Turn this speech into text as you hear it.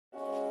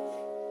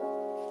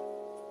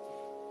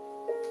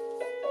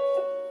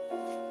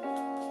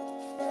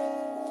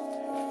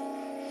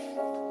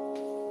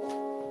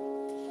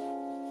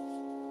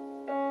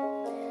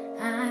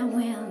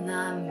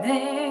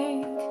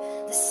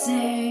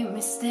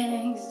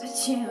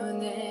you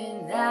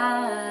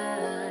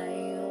deny.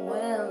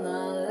 Will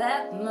not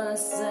let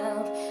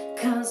myself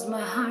cause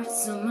my heart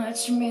so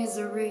much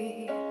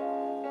misery.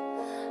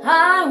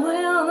 I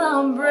will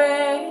not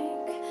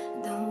break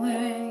the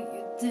way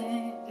you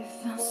did. It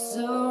felt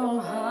so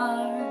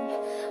hard.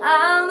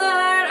 I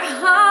learned a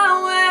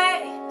hard way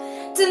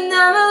to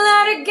never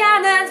let it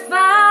get that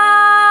far.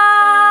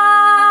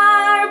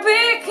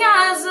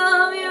 Because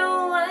of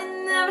you I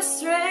never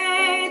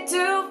strayed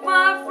too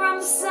far from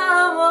the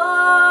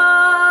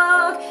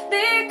sidewalk.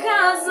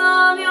 Because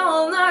of you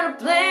I'll learn to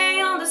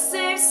play on the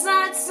safe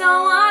side so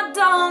I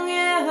don't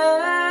get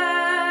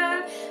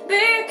hurt.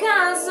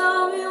 Because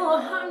of you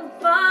I hard to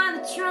find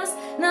the trust,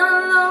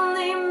 not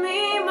only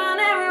me but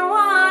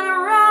everyone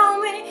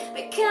around me.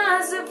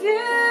 Because of you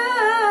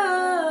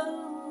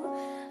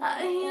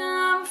I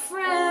am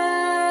afraid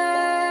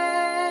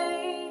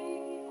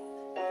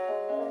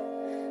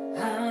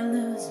I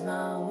lose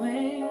my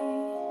way,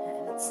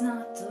 and it's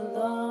not too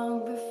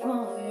long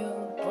before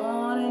you're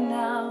burning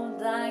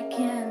out. I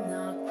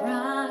cannot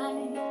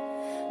cry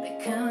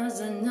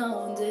because I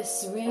know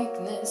this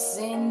weakness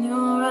in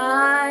your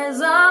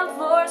eyes. I'm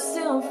forced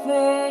to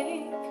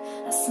fake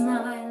a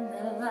smile and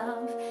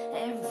laugh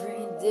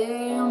every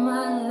day of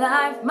my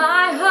life.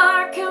 My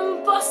heart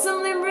can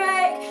possibly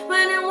break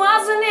when it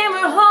wasn't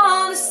even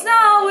whole. It's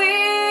not weird.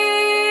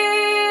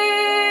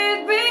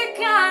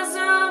 Because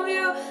of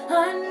you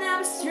I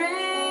never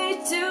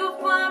strayed too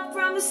far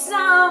from the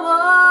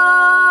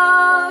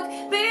sidewalk.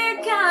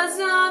 Because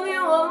of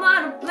you I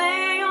want to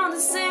play on the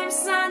same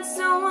side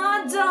so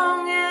I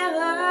don't get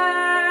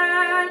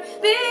hurt.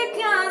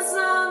 Because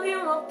of you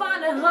I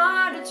find it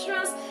hard to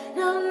trust,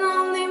 not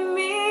only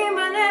me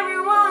but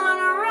everyone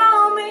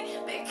around me.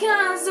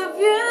 Because of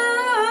you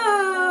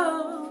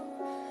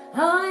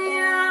I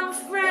am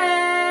afraid.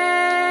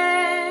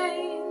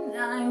 I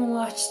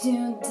watched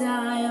you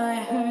die, I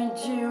heard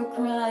you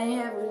cry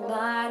every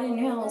night in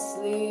your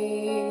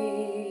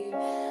sleep. I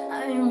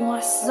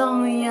was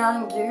so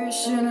young, you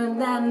should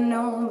have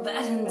known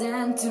better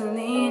than to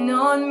lean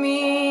on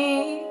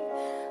me.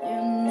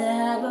 You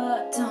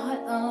never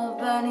thought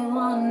of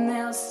anyone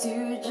else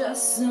to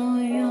just know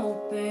your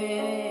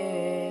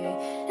pain.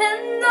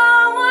 And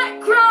now I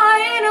cry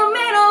in the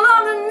middle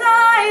of the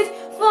night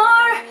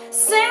for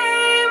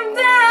same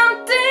damn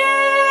thing.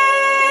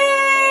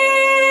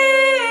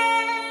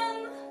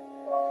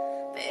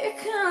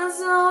 Because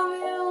of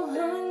you I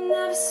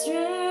never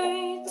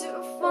strayed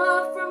too far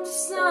from the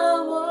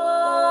sidewalk.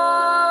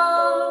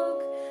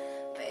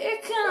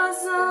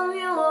 Because of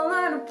you I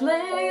learn to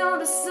play on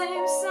the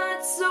same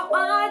side so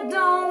I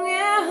don't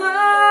get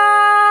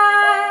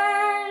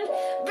hurt.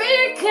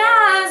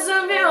 Because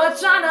of you I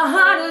try the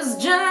hardest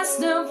just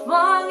to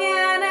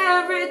forget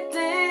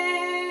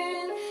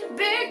everything.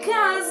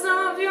 Because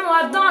of you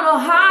I don't know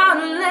how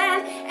to